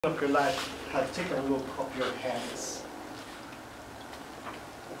of your life have taken a look of your hands?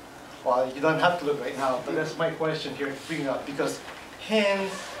 Well, you don't have to look right now, but that's my question here to bring up, because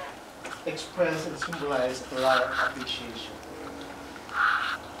hands express and symbolize a lot of appreciation.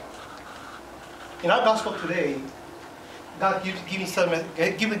 In our gospel today, God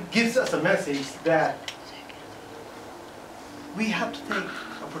gives us a message that we have to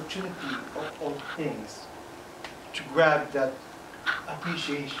take opportunity of all things to grab that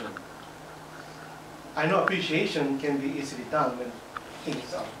appreciation. I know appreciation can be easily done when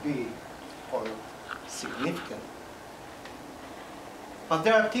things are big or significant. But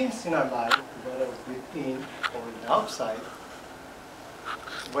there are things in our life, whether within or outside,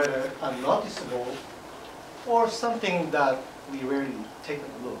 whether unnoticeable or something that we rarely take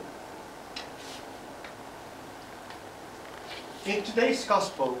a look. In today's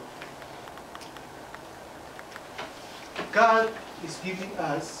gospel, God is giving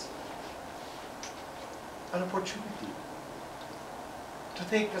us an opportunity to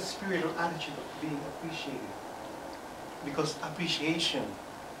take the spirit or attitude of being appreciated, because appreciation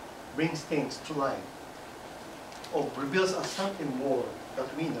brings things to life or reveals us something more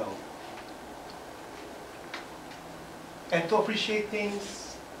that we know. And to appreciate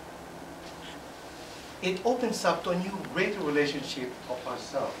things, it opens up to a new, greater relationship of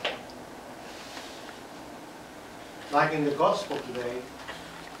ourselves. Like in the gospel today,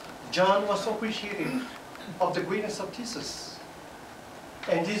 John was so appreciative of the greatness of Jesus.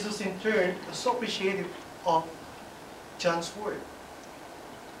 And Jesus in turn was so appreciative of John's word.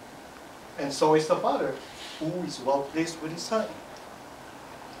 And so is the Father, who is well pleased with his Son.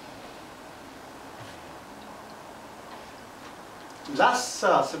 Last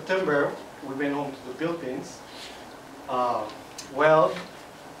September, we went home to the Philippines. Well,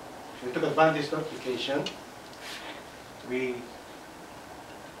 we took advantage of the vacation. We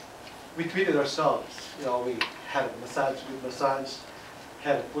treated ourselves. You know, we had a massage,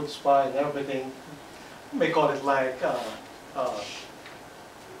 had a foot spa and everything. You may call it like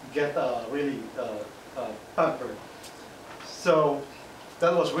get really pampered. So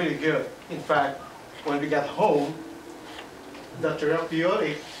that was really good. In fact, when we got home, the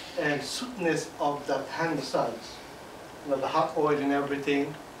therapeutic and sweetness of that hand massage, you know, the hot oil and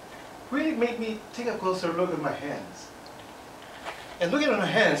everything, really made me take a closer look at my hands. And looking at my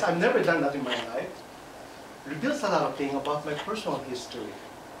hands, I've never done that in my life. It reveals a lot of things about my personal history.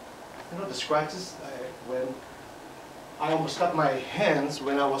 You know, the scratches, when I almost cut my hands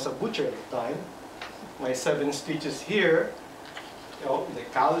when I was a butcher at the time. My 7 stitches here, you know, the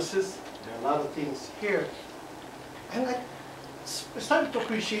calluses, there are a lot of things here. And I started to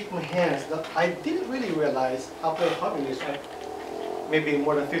appreciate my hands that I didn't really realize after how many years, maybe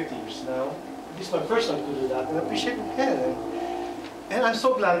more than 50 years now. This is my first time to do that, and appreciate my hand. And I'm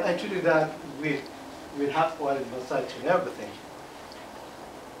so glad I treated that with hot oil and massage and everything.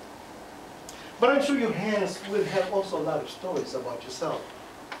 But I'm sure your hands will have also a lot of stories about yourself.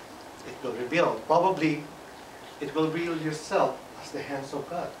 It will reveal, probably it will reveal yourself as the hands of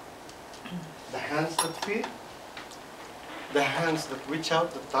God. The hands that feed, the hands that reach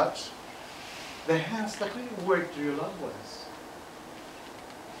out to touch, the hands that really work to your loved ones.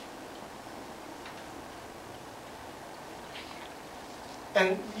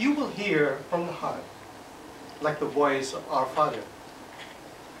 And you will hear from the heart, like the voice of our Father,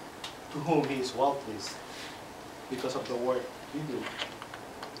 to whom He is well pleased because of the work we do.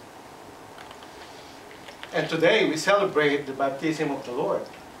 And today we celebrate the baptism of the Lord.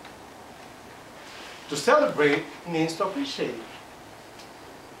 To celebrate means to appreciate.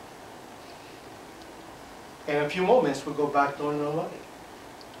 In a few moments we'll go back to our normal life.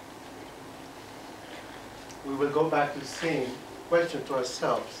 We will go back to the same question to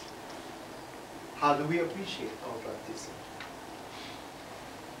ourselves. How do we appreciate our baptism?